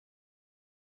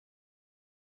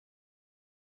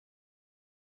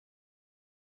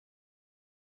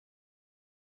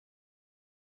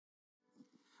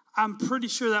I'm pretty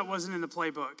sure that wasn't in the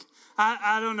playbook.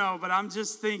 I don't know, but I'm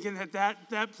just thinking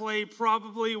that play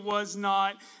probably was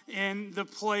not in the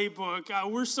playbook.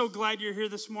 We're so glad you're here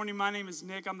this morning. My name is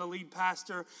Nick. I'm the lead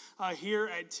pastor here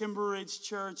at Timber Ridge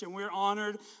Church, and we're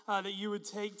honored that you would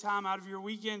take time out of your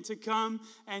weekend to come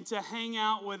and to hang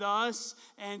out with us.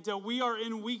 And we are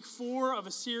in week 4 of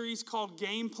a series called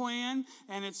Game Plan,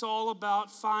 and it's all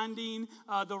about finding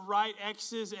the right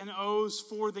X's and O's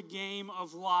for the game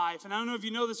of life. And I don't know if you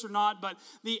know this or not, but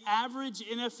the average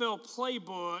NFL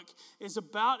playbook is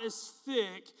about as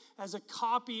thick as a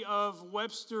copy of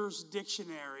Webster's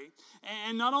dictionary.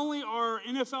 And not only are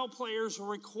NFL players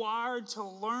required to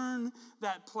learn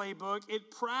that playbook, it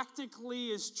practically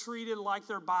is treated like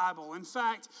their Bible. In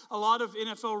fact, a lot of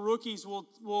NFL rookies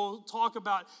will talk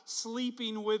about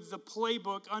sleeping with the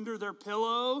playbook under their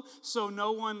pillow so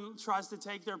no one tries to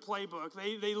take their playbook.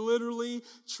 They literally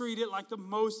treat it like the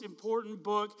most important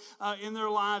book in their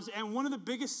lives. And one of the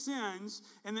biggest sins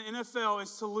in the NFL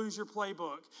is to lose your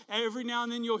playbook. Every now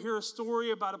and then you'll hear a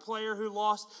story about a player who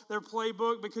lost their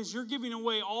playbook because you're giving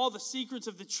away all the secrets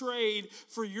of the trade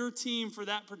for your team for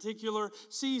that particular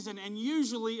season. And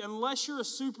usually, unless you're a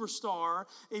superstar,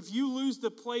 if you lose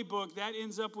the playbook, that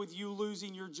ends up with you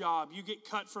losing your job. You get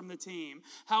cut from the team.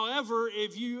 However,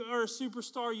 if you are a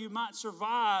superstar, you might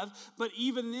survive. But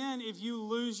even then, if you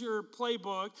lose your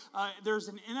playbook, there's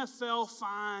an NFL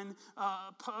fine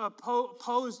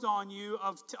posed on you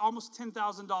of almost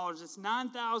 $10,000. It's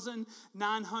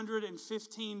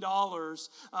 $9,915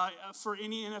 for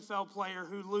any NFL player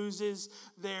who loses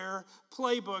their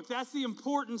playbook. That's the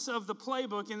importance of the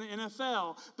playbook in the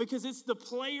NFL, because it's the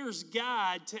player's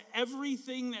guide to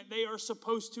everything that they are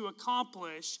supposed to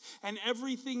accomplish and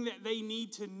everything that they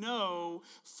need to know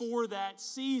for that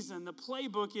season. The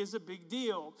playbook is a big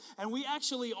deal. And we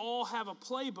actually all have a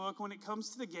playbook when it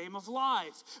comes to the game of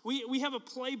life. We have a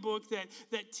playbook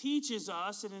that teaches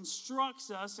us and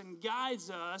instructs us and guides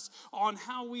us on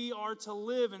how we are to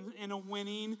live in a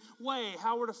winning way,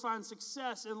 how we're to find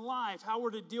success in life, how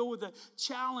we're to deal with the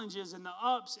challenges and the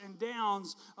ups and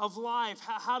downs of life,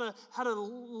 how to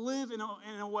live in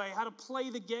a way, how to play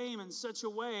the game in such a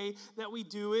way that we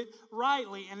do it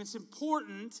rightly. And it's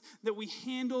important that we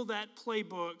handle that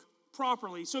playbook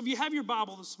properly. So if you have your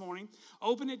Bible this morning,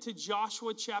 open it to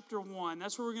Joshua chapter 1.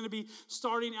 That's where we're going to be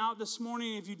starting out this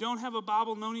morning. If you don't have a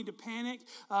Bible, no need to panic.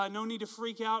 No need to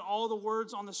freak out. All the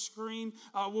words on the screen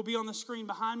will be on the screen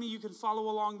behind me. You can follow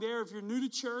along there. If you're new to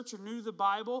church or new to the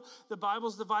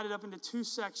Bible's divided up into 2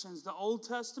 sections, the Old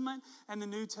Testament and the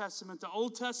New Testament. The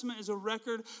Old Testament is a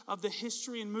record of the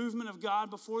history and movement of God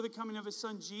before the coming of his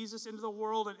son Jesus into the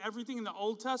world. And everything in the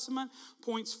Old Testament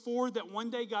points forward that one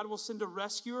day God will send a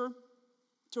rescuer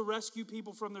to rescue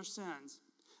people from their sins.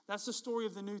 That's the story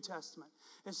of the New Testament.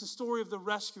 It's the story of the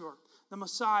rescuer, the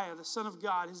Messiah, the Son of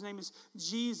God. His name is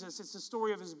Jesus. It's the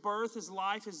story of his birth, his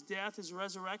life, his death, his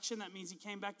resurrection. That means he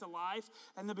came back to life,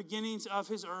 and the beginnings of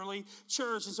his early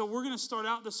church. And so we're going to start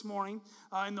out this morning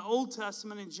in the Old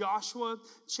Testament in Joshua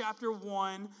chapter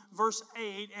 1, verse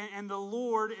 8. And the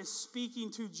Lord is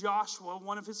speaking to Joshua,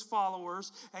 one of his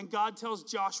followers, and God tells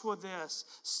Joshua this: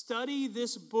 study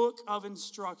this book of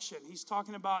instruction. He's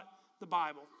talking about the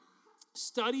Bible.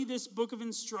 Study this book of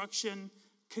instruction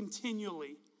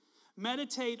continually.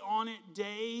 Meditate on it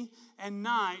day and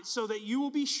night so that you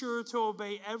will be sure to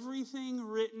obey everything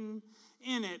written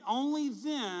in it. Only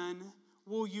then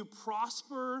will you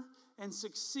prosper and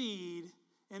succeed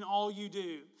in all you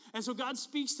do. And so God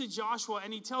speaks to Joshua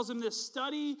and he tells him this: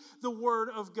 study the word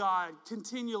of God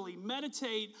continually.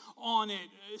 Meditate on it.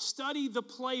 Study the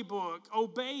playbook.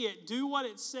 Obey it. Do what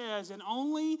it says. And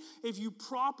only if you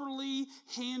properly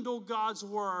handle God's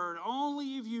word,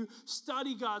 only if you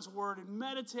study God's word and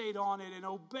meditate on it and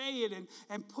obey it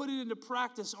and put it into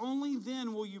practice, only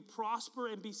then will you prosper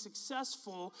and be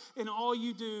successful in all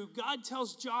you do. God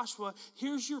tells Joshua,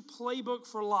 here's your playbook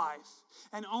for life.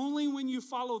 And only when you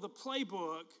follow the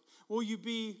playbook will you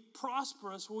be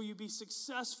prosperous, will you be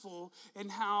successful in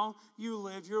how you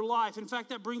live your life. In fact,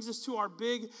 that brings us to our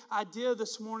big idea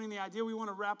this morning, the idea we want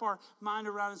to wrap our mind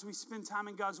around as we spend time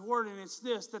in God's word, and it's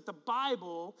this: that the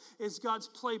Bible is God's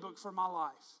playbook for my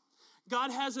life. God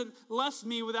hasn't left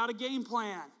me without a game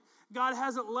plan. God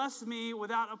hasn't left me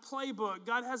without a playbook.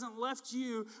 God hasn't left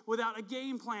you without a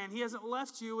game plan. He hasn't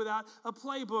left you without a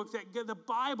playbook. That the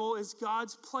Bible is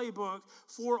God's playbook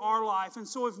for our life. And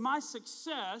so if my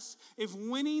success, if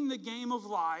winning the game of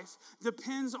life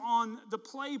depends on the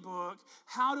playbook,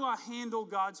 how do I handle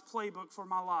God's playbook for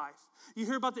my life? You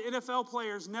hear about the NFL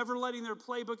players never letting their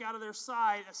playbook out of their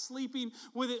sight, sleeping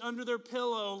with it under their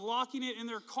pillow, locking it in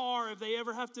their car if they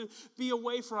ever have to be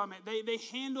away from it. They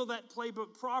handle that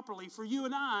playbook properly. For you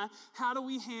and I, how do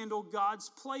we handle God's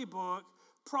playbook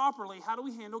properly? How do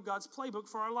we handle God's playbook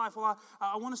for our life? Well,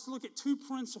 I want us to look at two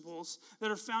principles that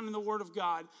are found in the Word of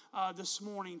God this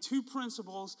morning. Two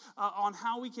principles on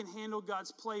how we can handle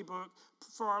God's playbook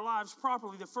for our lives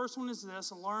properly. The first one is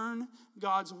this: learn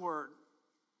God's Word.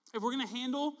 If we're going to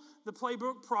handle the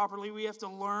playbook properly, we have to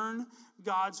learn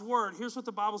God's Word. Here's what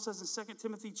the Bible says in 2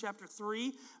 Timothy chapter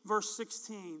 3, verse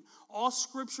 16. All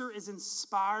Scripture is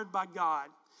inspired by God,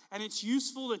 and it's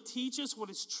useful to teach us what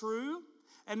is true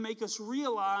and make us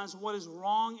realize what is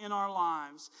wrong in our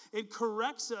lives. It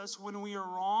corrects us when we are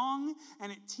wrong,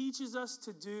 and it teaches us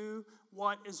to do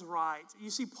what is right. You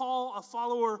see, Paul, a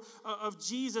follower of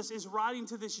Jesus, is writing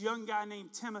to this young guy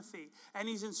named Timothy, and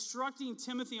he's instructing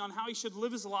Timothy on how he should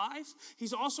live his life.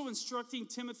 He's also instructing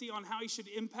Timothy on how he should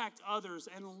impact others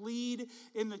and lead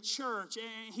in the church,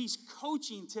 and he's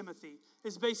coaching Timothy.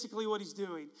 Is basically what he's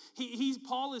doing.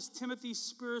 Paul is Timothy's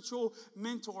spiritual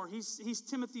mentor. He's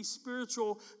Timothy's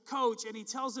spiritual coach, and he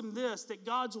tells him this: that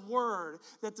God's Word,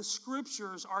 that the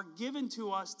Scriptures are given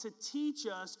to us to teach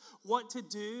us what to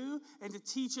do and to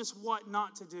teach us what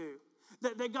not to do.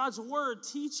 That God's Word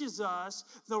teaches us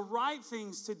the right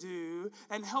things to do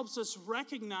and helps us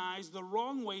recognize the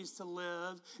wrong ways to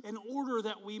live in order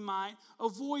that we might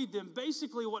avoid them.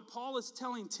 Basically, what Paul is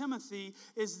telling Timothy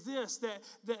is this: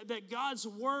 that God's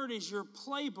Word is your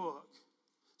playbook.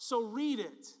 So read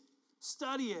it,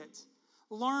 study it,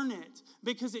 learn it,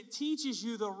 because it teaches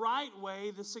you the right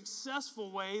way, the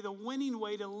successful way, the winning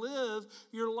way to live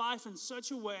your life in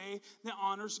such a way that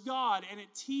honors God. And it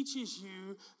teaches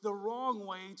you the wrong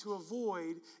way to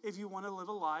avoid if you want to live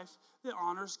a life that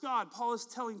honors God. Paul is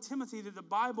telling Timothy that the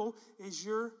Bible is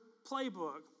your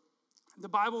playbook. The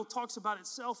Bible talks about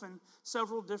itself in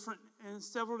several different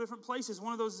places.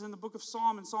 One of those is in the book of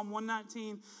Psalm. In Psalm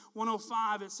 119,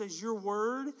 105, it says, "Your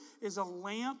word is a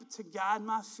lamp to guide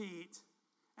my feet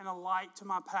and a light to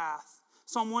my path."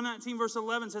 Psalm 119 verse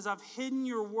 11 says, "I've hidden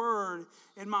your word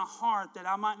in my heart that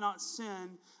I might not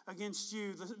sin against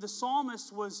you." The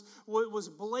psalmist was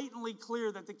blatantly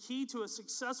clear that the key to a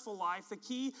successful life, the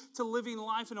key to living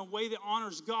life in a way that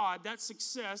honors God, that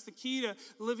success, the key to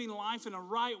living life in a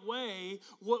right way,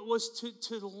 was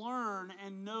to learn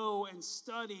and know and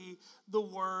study the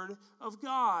Word of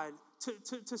God.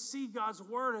 To see God's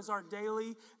Word as our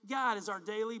daily guide, as our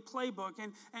daily playbook.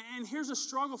 And here's a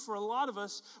struggle for a lot of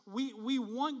us. We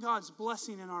want God's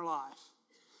blessing in our life.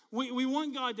 We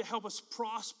want God to help us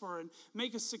prosper and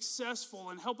make us successful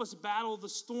and help us battle the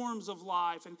storms of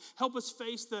life and help us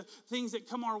face the things that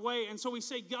come our way. And so we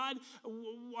say, "God,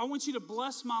 I want you to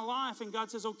bless my life." And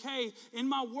God says, "Okay, in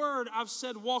my word, I've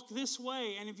said walk this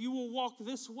way. And if you will walk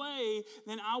this way,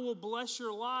 then I will bless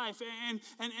your life."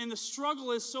 And the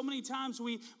struggle is so many times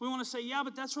we want to say, "Yeah,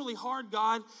 but that's really hard,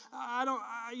 God. I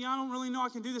don't really know I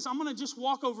can do this. I'm going to just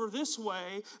walk over this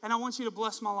way, and I want you to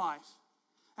bless my life.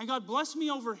 And God, bless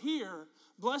me over here,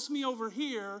 bless me over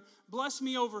here, bless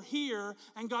me over here."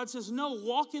 And God says, "No,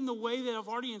 walk in the way that I've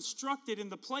already instructed in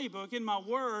the playbook, in my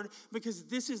word, because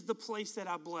this is the place that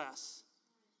I bless."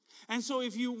 And so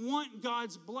if you want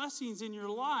God's blessings in your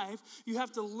life, you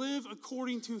have to live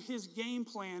according to His game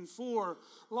plan for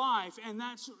life. And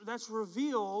that's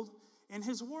revealed in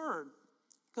His word.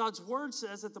 God's word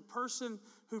says that the person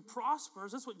who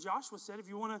prospers, that's what Joshua said, if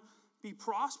you want to be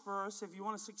prosperous, if you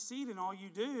want to succeed in all you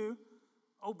do,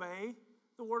 obey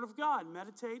the Word of God.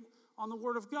 Meditate on the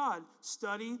Word of God.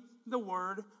 Study the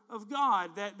Word of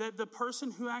God. That the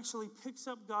person who actually picks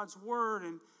up God's Word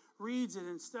and reads it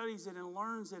and studies it and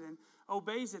learns it and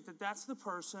obeys it, that's the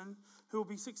person who will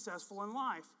be successful in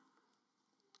life.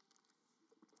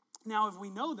 Now, if we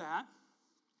know that,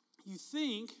 you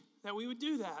think that we would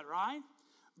do that, right?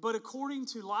 But according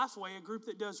to Lifeway, a group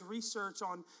that does research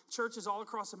on churches all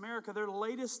across America, their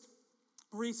latest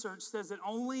research says that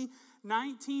only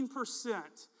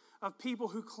 19% of people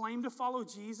who claim to follow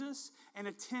Jesus and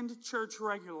attend church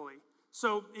regularly.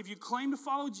 So if you claim to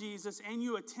follow Jesus and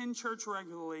you attend church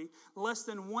regularly, less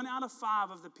than 1 out of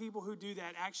 5 of the people who do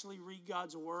that actually read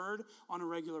God's Word on a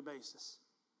regular basis.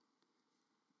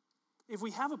 If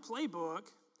we have a playbook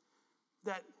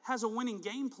that has a winning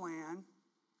game plan,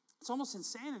 it's almost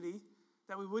insanity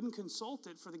that we wouldn't consult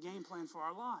it for the game plan for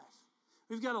our life.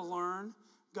 We've got to learn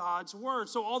God's word.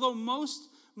 So although most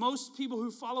people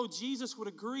who follow Jesus would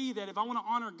agree that if I want to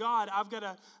honor God, I've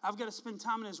got to spend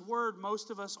time in his word,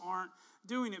 most of us aren't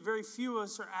doing it. Very few of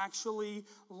us are actually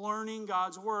learning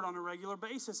God's word on a regular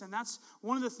basis. And that's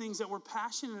one of the things that we're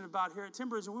passionate about here at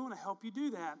Timbridge, and we want to help you do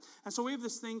that. And so we have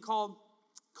this thing called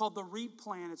the REAP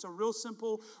plan. It's a real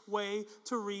simple way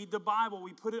to read the Bible.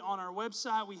 We put it on our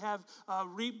website. We have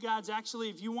REAP guides.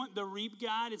 Actually, if you want the REAP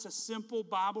guide, it's a simple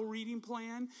Bible reading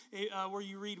plan where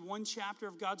you read one chapter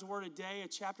of God's Word a day. A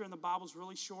chapter in the Bible is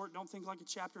really short. Don't think like a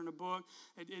chapter in a book.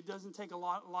 It doesn't take a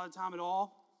lot of time at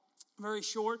all. Very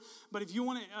short, but if you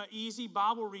want an easy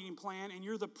Bible reading plan and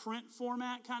you're the print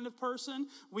format kind of person,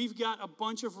 we've got a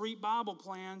bunch of REAP Bible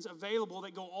plans available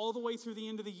that go all the way through the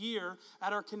end of the year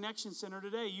at our Connection Center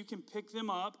today. You can pick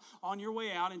them up on your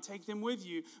way out and take them with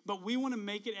you, but we want to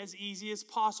make it as easy as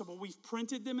possible. We've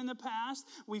printed them in the past.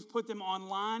 We've put them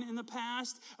online in the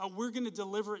past. We're going to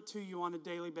deliver it to you on a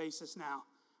daily basis now.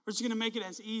 We're just going to make it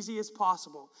as easy as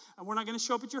possible. And we're not going to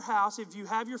show up at your house. If you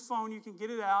have your phone, you can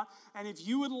get it out. And if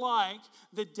you would like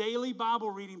the daily Bible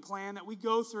reading plan that we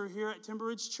go through here at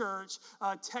Timberridge Church,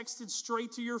 texted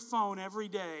straight to your phone every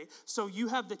day, so you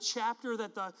have the chapter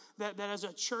that as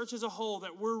a church as a whole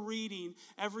that we're reading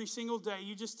every single day,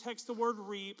 you just text the word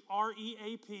REAP,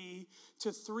 R-E-A-P,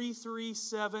 to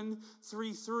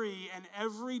 33733, and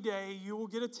every day you will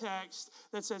get a text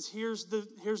that says, here's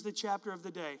the chapter of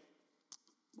the day.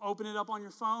 Open it up on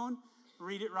your phone,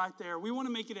 read it right there. We want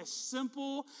to make it as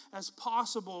simple as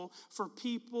possible for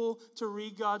people to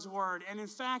read God's word. And in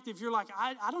fact, if you're like,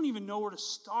 I don't even know where to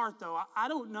start, though. I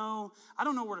don't know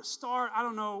where to start. I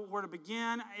don't know where to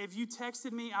begin. If you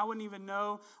texted me, I wouldn't even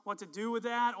know what to do with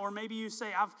that. Or maybe you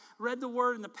say, I've read the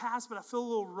word in the past, but I feel a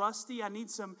little rusty. I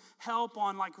need some help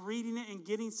on like reading it and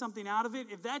getting something out of it.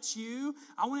 If that's you,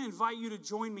 I want to invite you to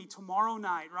join me tomorrow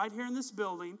night, right here in this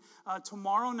building.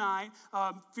 Tomorrow night,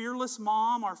 Fearless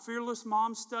Mom, our Fearless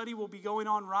Mom study will be going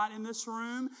on right in this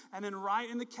room. And then right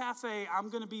in the cafe, I'm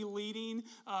going to be leading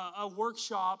a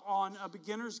workshop on a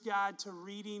beginner's guide to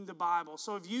reading the Bible.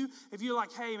 So if you're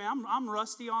like, hey man, I'm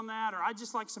rusty on that, or I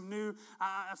just like some new,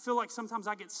 I feel like sometimes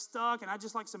I get stuck and I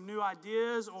just like some new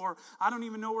ideas, or I don't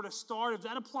even know where to start. If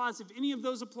that applies, if any of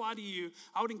those apply to you,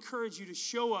 I would encourage you to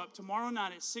show up tomorrow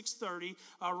night at 6:30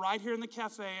 right here in the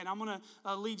cafe. And I'm going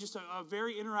to lead just a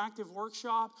very interactive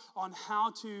workshop on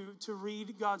how to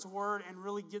read God's word and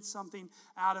really get something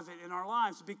out of it in our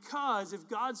lives. Because if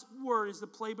God's word is the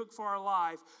playbook for our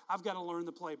life, I've got to learn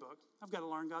the playbook. I've got to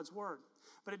learn God's word.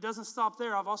 But it doesn't stop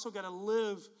there. I've also got to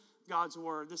live God's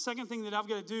word. The second thing that I've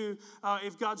got to do,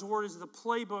 if God's word is the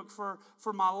playbook for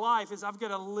my life, is I've got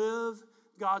to live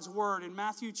God's word. In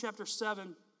Matthew chapter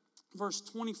 7, verse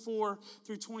 24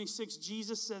 through 26,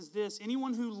 Jesus says this: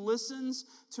 anyone who listens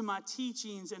to my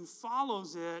teachings and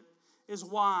follows it is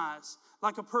wise,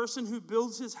 like a person who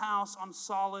builds his house on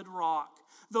solid rock.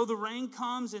 Though the rain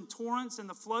comes in torrents and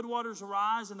the floodwaters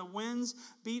rise and the winds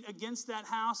beat against that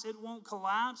house, it won't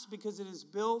collapse because it is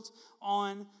built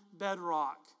on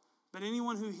bedrock. But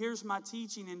anyone who hears my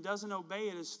teaching and doesn't obey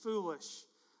it is foolish,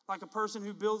 like a person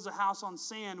who builds a house on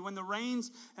sand. When the rains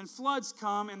and floods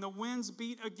come and the winds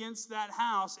beat against that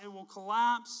house, it will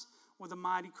collapse with a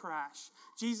mighty crash.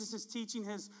 Jesus is teaching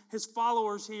his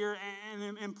followers here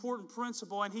an important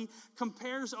principle, and he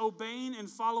compares obeying and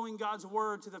following God's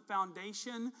word to the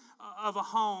foundation of a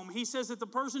home. He says that the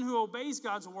person who obeys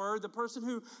God's word, the person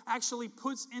who actually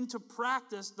puts into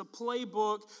practice the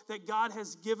playbook that God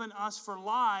has given us for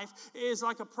life, is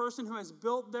like a person who has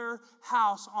built their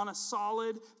house on a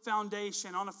solid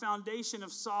foundation, on a foundation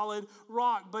of solid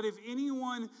rock. But if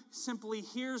anyone simply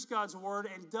hears God's word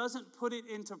and doesn't put it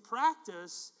into practice,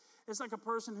 it's like a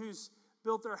person who's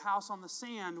built their house on the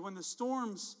sand. When the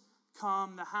storms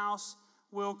come, the house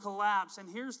will collapse. And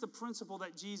here's the principle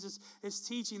that Jesus is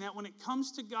teaching, that when it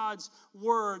comes to God's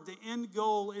word, the end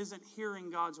goal isn't hearing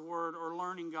God's word or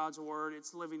learning God's word,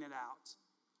 it's living it out.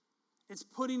 It's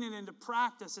putting it into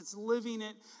practice. It's living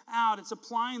it out. It's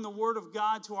applying the word of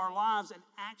God to our lives and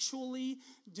actually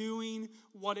doing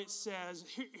what it says.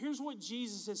 Here's what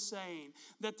Jesus is saying,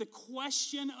 that the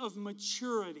question of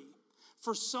maturity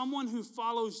for someone who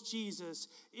follows Jesus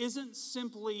isn't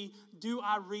simply, do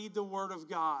I read the word of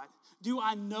God? Do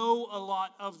I know a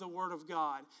lot of the word of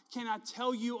God? Can I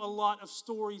tell you a lot of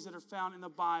stories that are found in the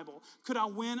Bible? Could I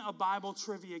win a Bible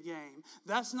trivia game?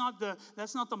 That's not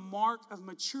the mark of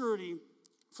maturity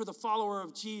for the follower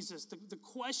of Jesus. The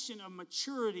question of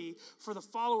maturity for the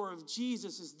follower of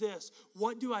Jesus is this: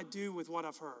 what do I do with what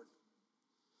I've heard?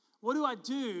 What do I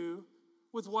do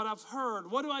with what I've heard?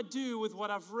 What do I do with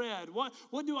what I've read?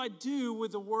 What do I do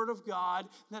with the Word of God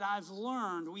that I've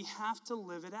learned? We have to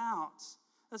live it out.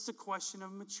 That's the question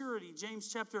of maturity.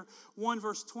 James chapter 1,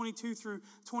 verse 22 through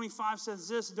 25 says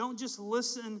this: don't just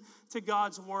listen to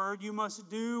God's word, you must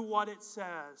do what it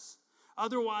says.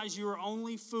 Otherwise, you are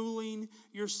only fooling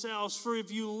yourselves. For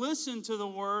if you listen to the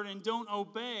word and don't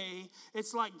obey,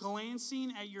 it's like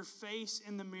glancing at your face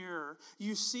in the mirror.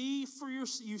 You see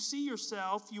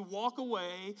yourself, you walk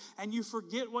away, and you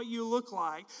forget what you look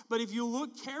like. But if you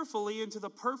look carefully into the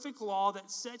perfect law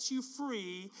that sets you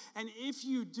free, and if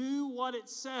you do what it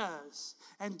says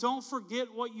and don't forget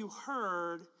what you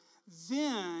heard,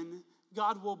 then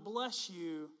God will bless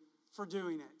you for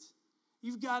doing it.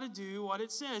 You've got to do what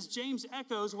it says. James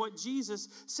echoes what Jesus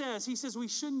says. He says we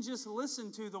shouldn't just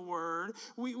listen to the word.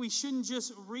 We shouldn't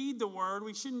just read the word.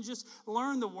 We shouldn't just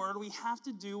learn the word. We have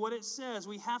to do what it says.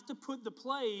 We have to put the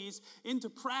plays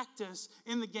into practice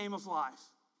in the game of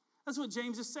life. That's what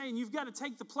James is saying. You've got to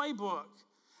take the playbook.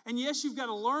 And yes, you've got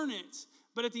to learn it.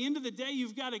 But at the end of the day,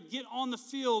 you've got to get on the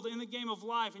field in the game of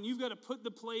life, and you've got to put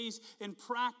the plays in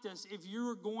practice if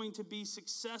you're going to be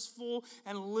successful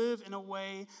and live in a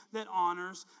way that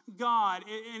honors God.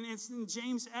 And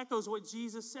James echoes what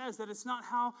Jesus says, that it's not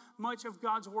how much of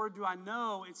God's word do I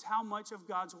know, it's how much of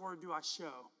God's word do I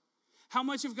show. How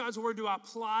much of God's word do I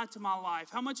apply to my life?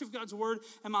 How much of God's word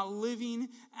am I living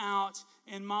out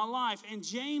in my life? And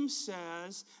James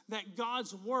says that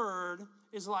God's word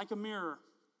is like a mirror.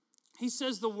 He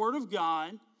says the word of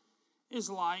God is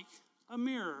like a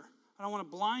mirror. I don't want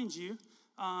to blind you,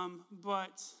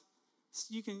 but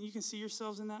you can see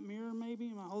yourselves in that mirror maybe.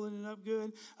 Am I holding it up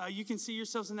good? You can see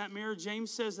yourselves in that mirror.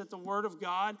 James says that the word of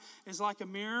God is like a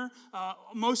mirror.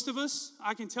 Most of us,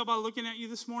 I can tell by looking at you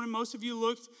this morning, most of you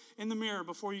looked in the mirror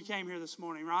before you came here this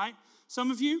morning, right? Some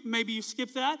of you, maybe you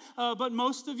skipped that, but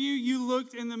most of you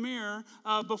looked in the mirror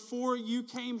before you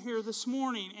came here this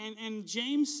morning. And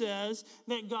James says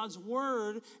that God's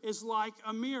word is like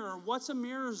a mirror. What's a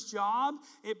mirror's job?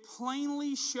 It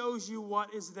plainly shows you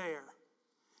what is there.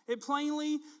 It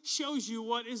plainly shows you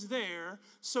what is there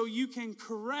so you can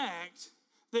correct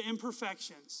the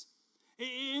imperfections.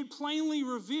 It plainly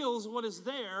reveals what is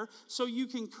there so you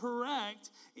can correct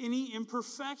any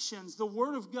imperfections. The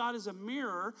Word of God is a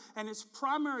mirror, and its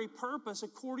primary purpose,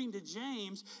 according to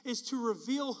James, is to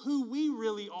reveal who we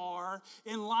really are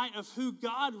in light of who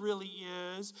God really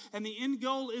is. And the end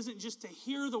goal isn't just to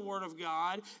hear the Word of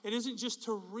God. It isn't just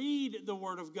to read the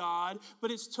Word of God,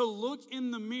 but it's to look in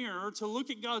the mirror, to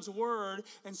look at God's Word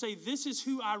and say, this is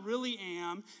who I really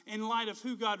am in light of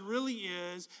who God really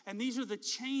is, and these are the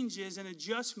changes and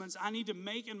adjustments I need to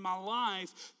make in my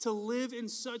life to live in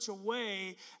such a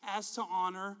way as to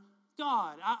honor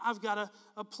God. I've got to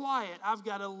apply it. I've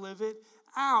got to live it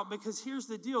out, because here's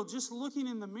the deal. Just looking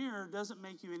in the mirror doesn't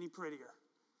make you any prettier.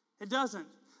 It doesn't.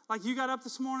 Like, you got up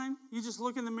this morning, you just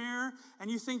look in the mirror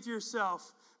and you think to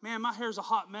yourself, man, my hair's a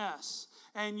hot mess.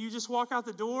 And you just walk out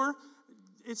the door,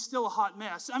 it's still a hot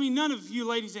mess. I mean, none of you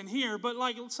ladies in here, but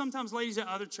like sometimes ladies at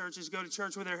other churches go to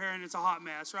church with their hair and it's a hot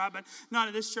mess, right? But not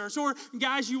at this church. Or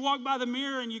guys, you walk by the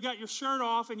mirror and you got your shirt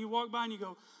off and you walk by and you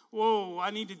go, whoa,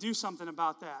 I need to do something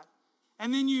about that.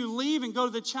 And then you leave and go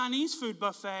to the Chinese food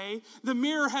buffet. The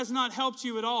mirror has not helped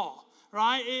you at all,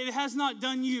 right? It has not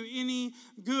done you any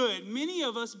good. Many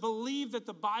of us believe that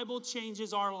the Bible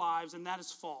changes our lives, and that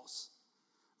is false.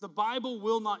 The Bible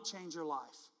will not change your life.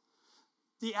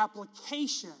 The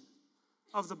application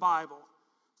of the Bible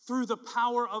through the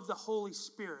power of the Holy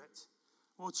Spirit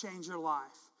will change your life.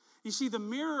 You see, the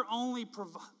mirror only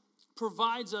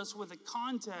provides us with a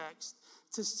context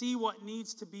to see what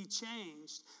needs to be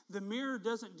changed. The mirror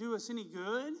doesn't do us any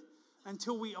good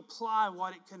until we apply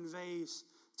what it conveys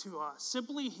to us.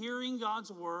 Simply hearing God's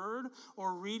word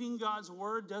or reading God's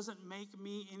word doesn't make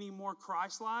me any more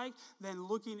Christ-like than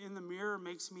looking in the mirror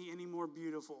makes me any more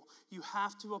beautiful. You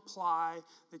have to apply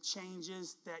the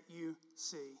changes that you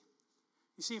see.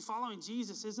 You see, following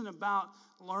Jesus isn't about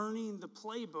learning the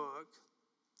playbook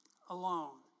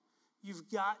alone.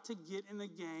 You've got to get in the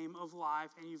game of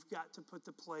life, and you've got to put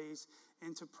the plays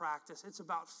into practice. It's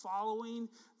about following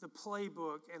the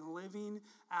playbook and living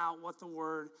out what the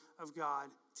Word of God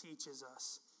teaches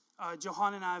us.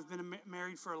 Johanna and I have been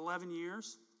married for 11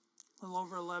 years, a little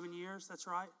over 11 years, that's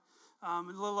right. A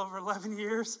little over 11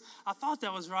 years. I thought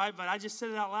that was right, but I just said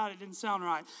it out loud. It didn't sound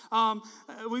right.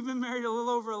 We've been married a little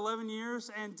over 11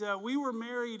 years, and we were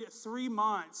married 3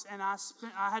 months, and I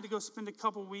had to go spend a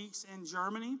couple weeks in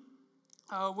Germany.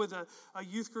 with a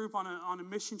youth group on a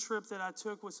mission trip that I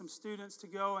took with some students to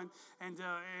go and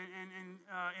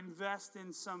invest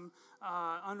in some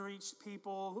unreached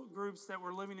people groups that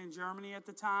were living in Germany at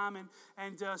the time.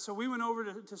 So we went over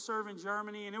to serve in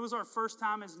Germany, and it was our first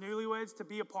time as newlyweds to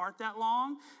be apart that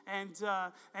long.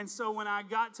 And so when I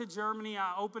got to Germany,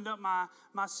 I opened up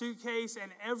my suitcase,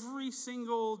 and every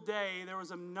single day there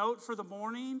was a note for the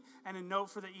morning and a note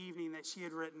for the evening that she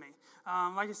had written me.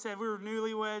 Like I said, we were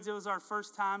newlyweds. It was our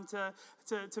first time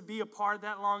to be apart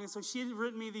that long. And so she had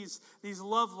written me these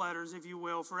love letters, if you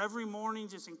will, for every morning,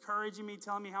 just encouraging me,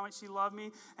 telling me how much she loved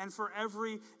me. And for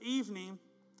every evening,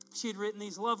 she had written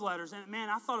these love letters. And man,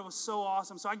 I thought it was so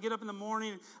awesome. So I get up in the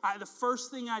morning. The first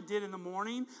thing I did in the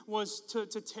morning was to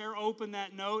tear open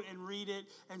that note and read it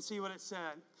and see what it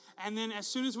said. And then as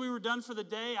soon as we were done for the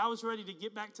day, I was ready to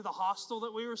get back to the hostel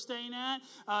that we were staying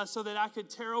at so that I could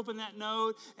tear open that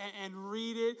note and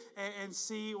read it and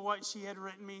see what she had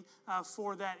written me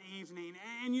for that evening.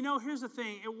 And you know, here's the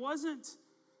thing. It wasn't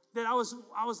that I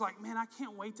was like, man, I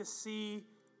can't wait to see,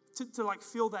 to like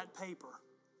feel that paper.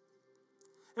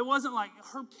 It wasn't like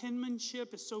her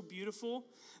penmanship is so beautiful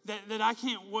that I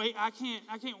can't wait. I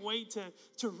can't wait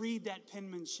to read that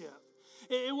penmanship.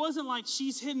 It wasn't like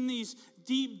she's hidden these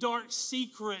deep, dark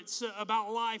secrets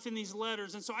about life in these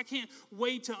letters, and so I can't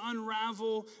wait to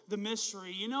unravel the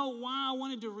mystery. You know why I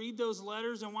wanted to read those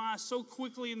letters and why I so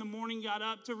quickly in the morning got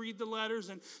up to read the letters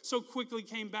and so quickly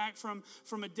came back from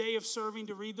a day of serving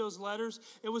to read those letters?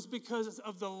 It was because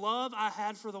of the love I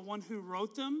had for the one who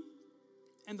wrote them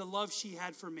and the love she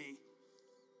had for me.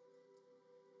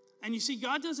 And you see,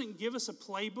 God doesn't give us a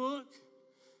playbook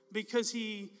because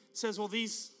he says, well,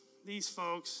 these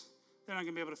folks, they're not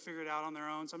going to be able to figure it out on their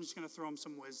own, so I'm just going to throw them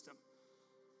some wisdom.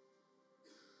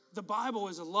 The Bible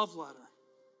is a love letter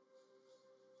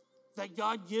that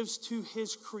God gives to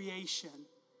his creation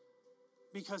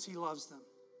because he loves them.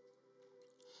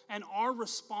 And our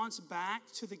response back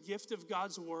to the gift of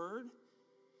God's word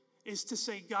is to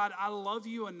say, God, I love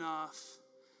you enough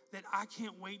that I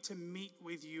can't wait to meet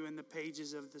with you in the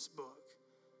pages of this book.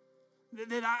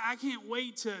 That I can't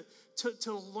wait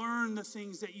to learn the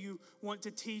things that you want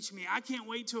to teach me. I can't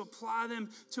wait to apply them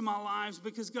to my lives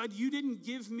because, God, you didn't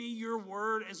give me your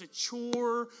word as a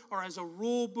chore or as a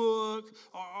rule book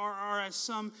or as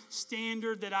some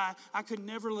standard that I could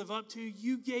never live up to.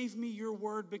 You gave me your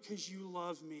word because you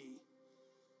love me.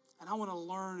 And I want to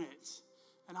learn it.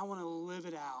 And I want to live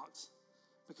it out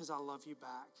because I love you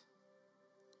back.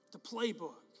 The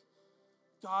playbook.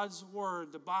 God's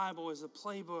word, the Bible, is a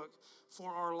playbook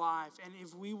for our life. And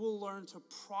if we will learn to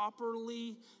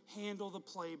properly handle the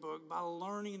playbook by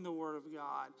learning the word of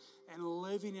God and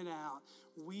living it out,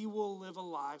 we will live a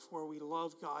life where we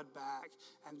love God back.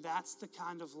 And that's the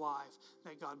kind of life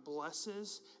that God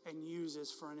blesses and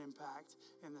uses for an impact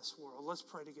in this world. Let's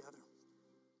pray together.